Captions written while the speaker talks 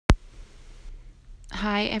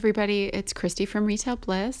Hi, everybody. It's Christy from Retail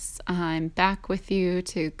Bliss. I'm back with you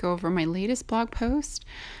to go over my latest blog post,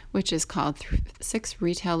 which is called 6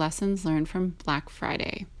 Retail Lessons Learned from Black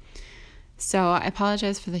Friday. So I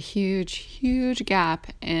apologize for the huge gap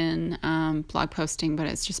in blog posting, but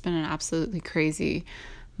it's just been an absolutely crazy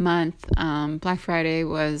month. Black Friday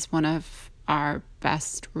was one of our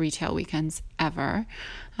best retail weekends ever.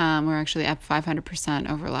 We're actually up 500%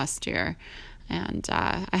 over last year. And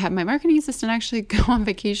I had my marketing assistant actually go on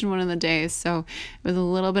vacation one of the days, so it was a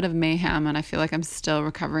little bit of mayhem, and I feel like I'm still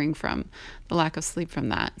recovering from the lack of sleep from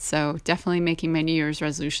that. So definitely making my New Year's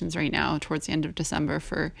resolutions right now towards the end of December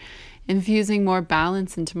for infusing more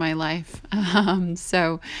balance into my life.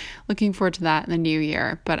 So looking forward to that in the new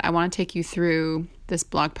year. But I want to take you through this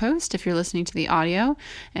blog post, if you're listening to the audio,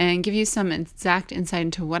 and give you some exact insight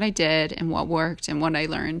into what I did and what worked and what I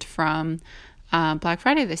learned from Black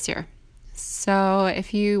Friday this year. So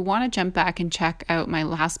if you want to jump back and check out my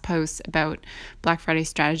last post about Black Friday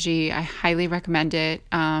strategy, I highly recommend it.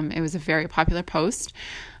 It was a very popular post.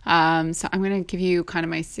 So I'm going to give you kind of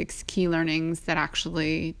my 6 key learnings that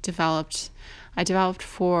actually I developed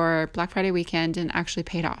for Black Friday weekend and actually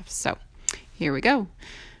paid off. So here we go.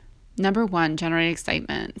 Number 1, generate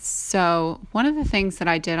excitement. So one of the things that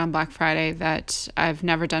I did on Black Friday that I've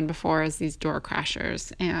never done before is these door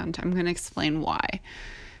crashers, and I'm going to explain why.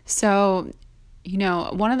 So,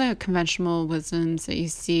 one of the conventional wisdoms that you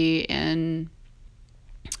see in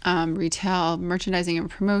retail merchandising and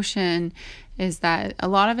promotion is that a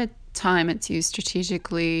lot of the time it's used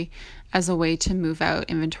strategically as a way to move out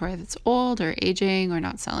inventory that's old or aging or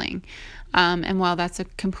not selling. And while that's a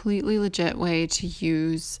completely legit way to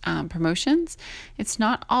use promotions, it's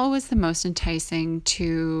not always the most enticing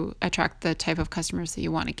to attract the type of customers that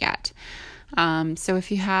you want to get. So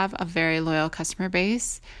if you have a very loyal customer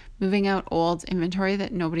base, moving out old inventory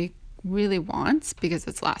that nobody really wants because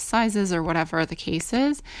it's last sizes or whatever the case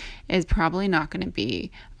is probably not going to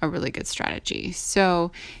be a really good strategy.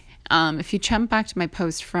 So if you jump back to my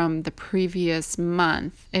post from the previous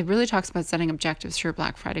month, it really talks about setting objectives for your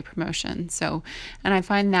Black Friday promotion. And I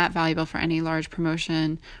find that valuable for any large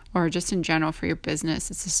promotion or just in general for your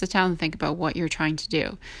business. It's to sit down and think about what you're trying to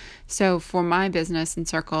do. So for my business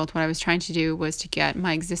Encircled, what I was trying to do was to get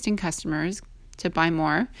my existing customers to buy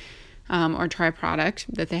more or try a product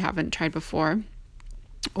that they haven't tried before,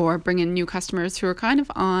 or bring in new customers who are kind of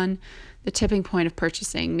on the tipping point of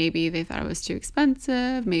purchasing. Maybe they thought it was too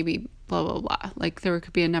expensive, maybe blah, blah, blah. Like there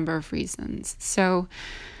could be a number of reasons. So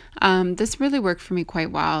this really worked for me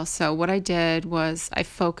quite well. So what I did was I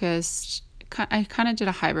kind of did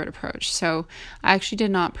a hybrid approach. So I actually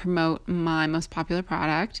did not promote my most popular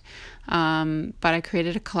product, but I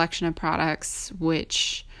created a collection of products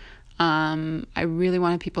which I really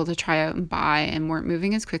wanted people to try out and buy and weren't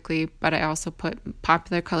moving as quickly, but I also put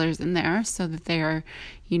popular colors in there so that they are,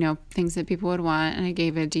 things that people would want, and I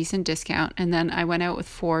gave a decent discount. And then I went out with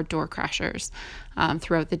 4 door crashers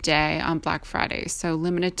throughout the day on Black Friday. So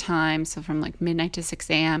limited time, so from like midnight to 6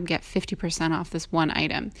 a.m., get 50% off this one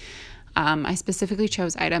item. I specifically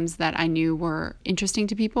chose items that I knew were interesting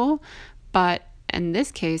to people, but in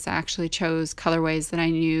this case, I actually chose colorways that I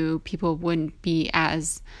knew people wouldn't be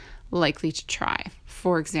as likely to try.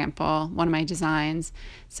 For example, one of my designs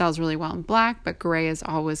sells really well in black, but gray is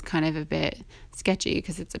always kind of a bit sketchy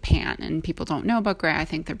because it's a pant and people don't know about gray. I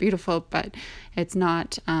think they're beautiful, but it's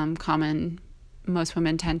not common. Most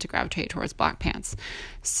women tend to gravitate towards black pants.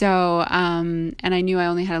 So, and I knew I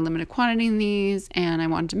only had a limited quantity in these and I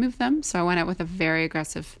wanted to move them. So I went out with a very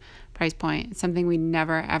aggressive price point, something we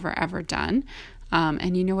never, ever done.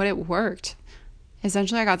 And you know what? It worked.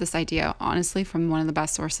 Essentially, I got this idea, honestly, from one of the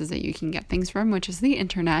best sources that you can get things from, which is the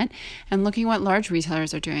internet, and looking what large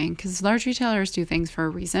retailers are doing, because large retailers do things for a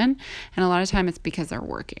reason, and a lot of time it's because they're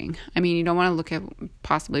working. I mean, you don't want to look at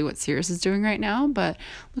possibly what Sears is doing right now, but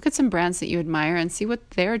look at some brands that you admire and see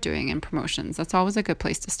what they're doing in promotions. That's always a good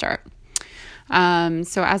place to start.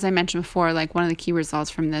 So as I mentioned before, like one of the key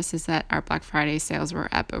results from this is that our Black Friday sales were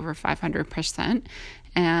up over 500%,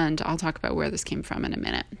 and I'll talk about where this came from in a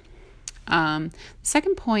minute. The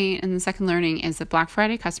second point and the second learning is that Black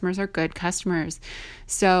Friday customers are good customers.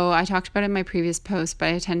 So I talked about it in my previous post, but I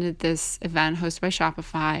attended this event hosted by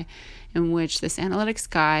Shopify in which this analytics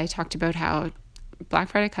guy talked about how Black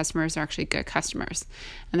Friday customers are actually good customers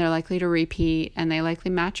and they're likely to repeat and they likely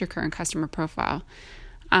match your current customer profile.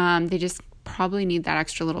 They just probably need that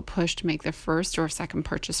extra little push to make their first or second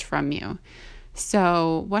purchase from you.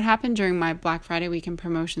 So what happened during my Black Friday weekend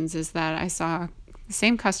promotions is that I saw the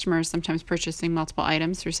same customers sometimes purchasing multiple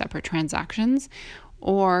items through separate transactions,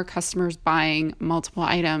 or customers buying multiple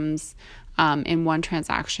items in one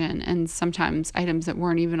transaction, and sometimes items that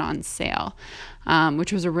weren't even on sale,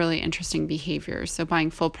 which was a really interesting behavior. So buying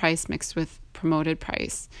full price mixed with promoted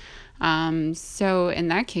price. So in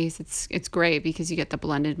that case, it's great because you get the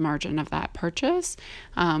blended margin of that purchase,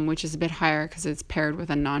 which is a bit higher because it's paired with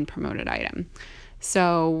a non-promoted item.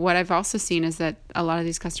 So what I've also seen is that a lot of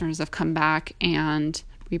these customers have come back and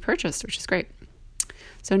repurchased, which is great.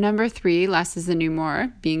 So number 3, less is the new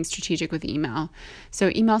more, being strategic with email.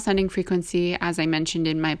 So email sending frequency, as I mentioned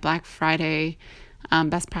in my Black Friday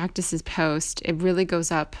best practices post, it really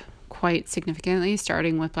goes up quite significantly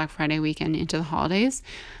starting with Black Friday weekend into the holidays.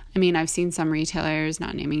 I mean, I've seen some retailers,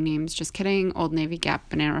 not naming names, just kidding, Old Navy, Gap,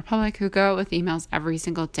 Banana Republic, who go out with emails every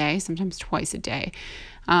single day, sometimes twice a day.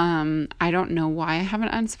 I don't know why I haven't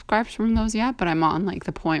unsubscribed from those yet, but I'm on like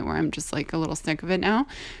the point where I'm just like a little sick of it now.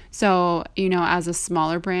 So, as a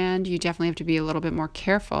smaller brand, you definitely have to be a little bit more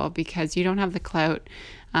careful because you don't have the clout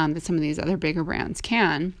that some of these other bigger brands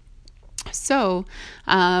can. So,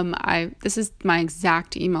 this is my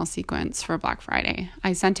exact email sequence for Black Friday.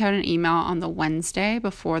 I sent out an email on the Wednesday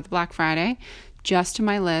before the Black Friday, just to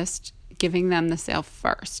my list, giving them the sale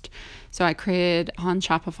first. So I created on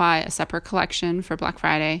Shopify a separate collection for Black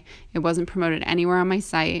Friday. It wasn't promoted anywhere on my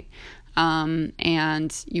site.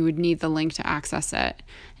 And you would need the link to access it.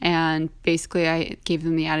 And basically I gave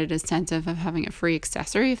them the added incentive of having a free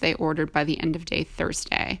accessory if they ordered by the end of day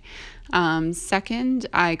Thursday. Second,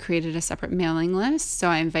 I created a separate mailing list. So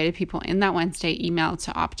I invited people in that Wednesday email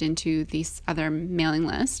to opt into this other mailing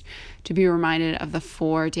list to be reminded of the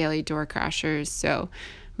 4 daily door crashers. So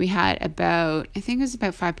we had I think it was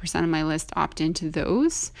about 5% of my list opt into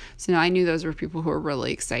those. So now I knew those were people who were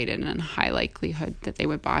really excited and high likelihood that they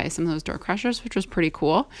would buy some of those door crashers, which was pretty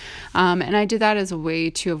cool. And I did that as a way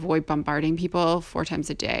to avoid bombarding people 4 times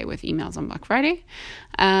a day with emails on Black Friday.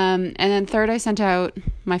 And then third, I sent out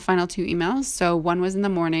my final 2 emails. So one was in the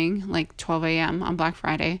morning, like 12 a.m. on Black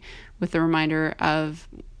Friday, with the reminder of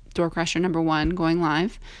door crasher number 1 going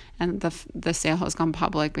live, and the sale has gone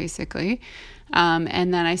public basically.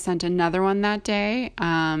 And then I sent another one that day,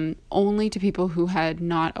 only to people who had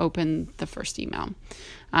not opened the first email.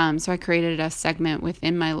 So I created a segment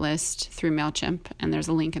within my list through MailChimp, and there's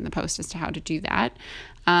a link in the post as to how to do that.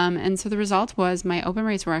 And so the result was my open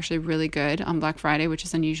rates were actually really good on Black Friday, which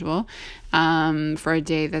is unusual for a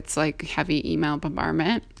day that's like heavy email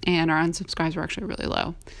bombardment, and our unsubscribes were actually really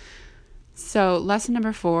low. So lesson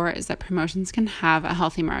number 4 is that promotions can have a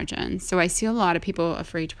healthy margin. So I see a lot of people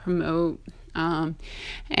afraid to promote,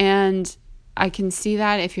 and I can see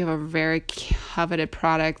that if you have a very coveted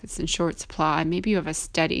product that's in short supply, maybe you have a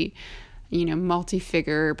steady,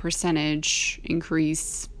 multi-figure percentage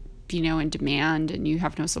increase, in demand, and you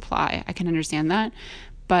have no supply. I can understand that.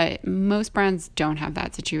 But most brands don't have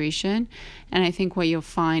that situation. And I think what you'll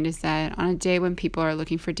find is that on a day when people are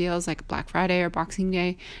looking for deals like Black Friday or Boxing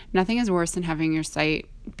Day, nothing is worse than having your site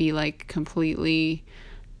be like completely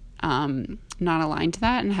not aligned to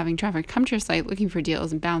that, and having traffic come to your site looking for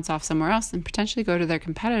deals and bounce off somewhere else and potentially go to their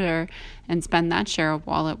competitor and spend that share of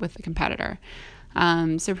wallet with the competitor.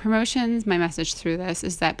 So promotions, my message through this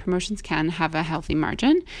is that promotions can have a healthy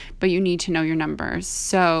margin, but you need to know your numbers.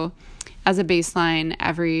 So as a baseline,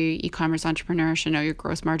 every e-commerce entrepreneur should know your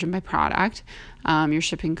gross margin by product, your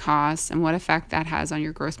shipping costs, and what effect that has on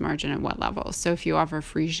your gross margin at what level. So if you offer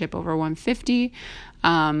free ship over $150,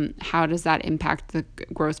 how does that impact the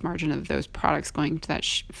gross margin of those products going to that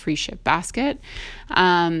free ship basket?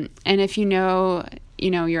 And if you know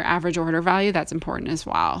your average order value, that's important as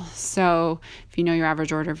well. So if you know your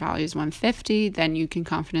average order value is $150, then you can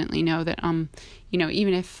confidently know that,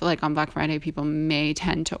 even if like on Black Friday, people may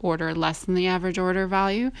tend to order less than the average order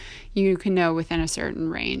value, you can know within a certain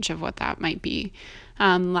range of what that might be.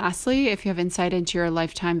 Lastly, if you have insight into your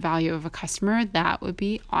lifetime value of a customer, that would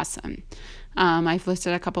be awesome. I've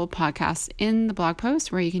listed a couple of podcasts in the blog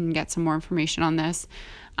post where you can get some more information on this.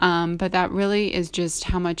 But that really is just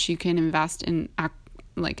how much you can invest in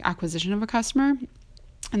acquisition of a customer.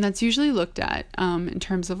 And that's usually looked at in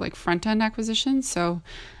terms of like front-end acquisition, so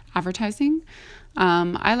advertising.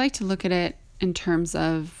 I like to look at it in terms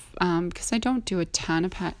of, because I don't do a ton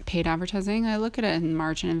of paid advertising, I look at it in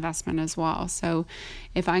margin investment as well. So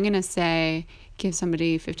if I'm going to say, give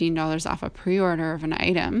somebody $15 off a pre-order of an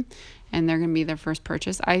item and they're going to be their first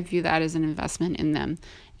purchase, I view that as an investment in them,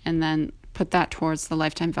 and then put that towards the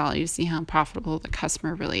lifetime value to see how profitable the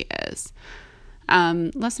customer really is.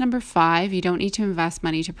 Lesson number 5, you don't need to invest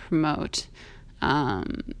money to promote.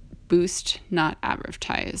 boost, not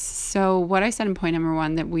advertise. So what I said in point number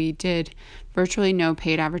 1, that we did virtually no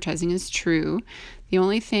paid advertising, is true. The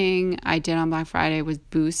only thing I did on Black Friday was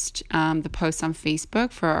boost the posts on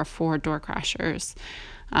Facebook for our 4 door crashers.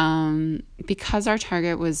 Because our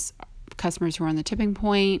target was customers who were on the tipping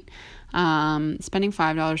point, spending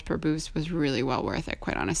 $5 per boost was really well worth it,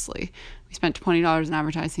 quite honestly. We spent $20 in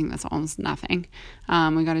advertising. That's almost nothing.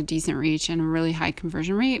 We got a decent reach and a really high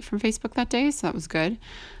conversion rate from Facebook that day, so that was good.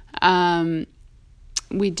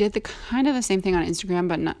 We did the same thing on Instagram,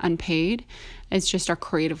 but not unpaid. It's just our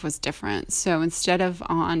creative was different. So instead of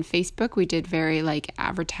on Facebook, we did very like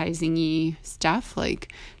advertising-y stuff,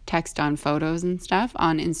 like text on photos and stuff.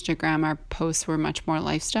 On Instagram, our posts were much more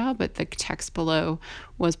lifestyle, but the text below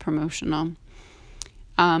was promotional.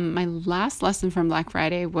 My last lesson from Black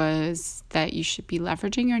Friday was that you should be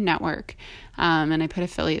leveraging your network. And I put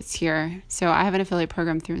affiliates here. So I have an affiliate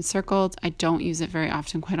program through Encircled. I don't use it very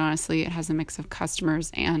often, quite honestly. It has a mix of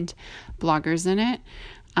customers and bloggers in it.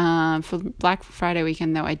 For Black Friday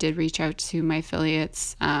weekend, though, I did reach out to my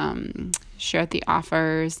affiliates, shared the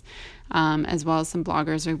offers, as well as some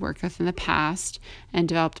bloggers I worked with in the past, and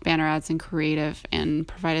developed banner ads and creative, and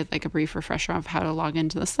provided like a brief refresher of how to log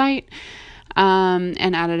into the site. And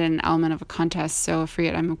added an element of a contest, so a free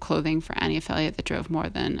item of clothing for any affiliate that drove more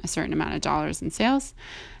than a certain amount of dollars in sales.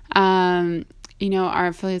 Our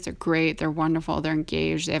affiliates are great. They're wonderful. They're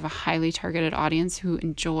engaged. They have a highly targeted audience who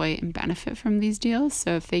enjoy and benefit from these deals.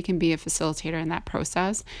 So if they can be a facilitator in that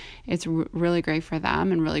process, it's really great for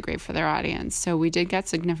them and really great for their audience. So we did get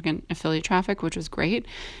significant affiliate traffic, which was great,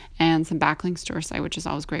 and some backlinks to our site, which is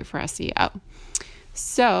always great for SEO.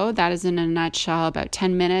 So that is in a nutshell about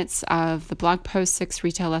 10 minutes of the blog post, 6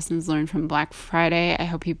 retail lessons learned from Black Friday. I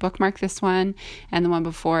hope you bookmark this one and the one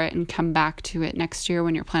before it and come back to it next year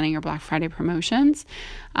when you're planning your Black Friday promotions.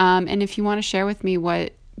 And if you want to share with me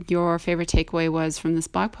what your favorite takeaway was from this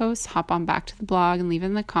blog post, hop on back to the blog and leave it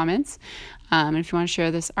in the comments. And if you want to share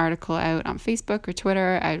this article out on Facebook or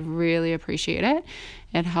Twitter, I'd really appreciate it.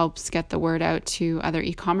 It helps get the word out to other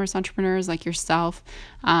e-commerce entrepreneurs like yourself,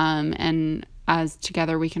 and as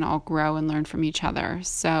together we can all grow and learn from each other.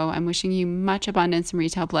 So I'm wishing you much abundance and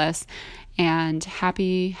retail bliss, and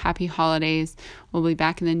happy holidays. We'll be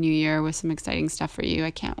back in the new year with some exciting stuff for you.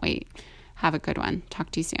 I can't wait. Have a good one.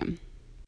 Talk to you soon.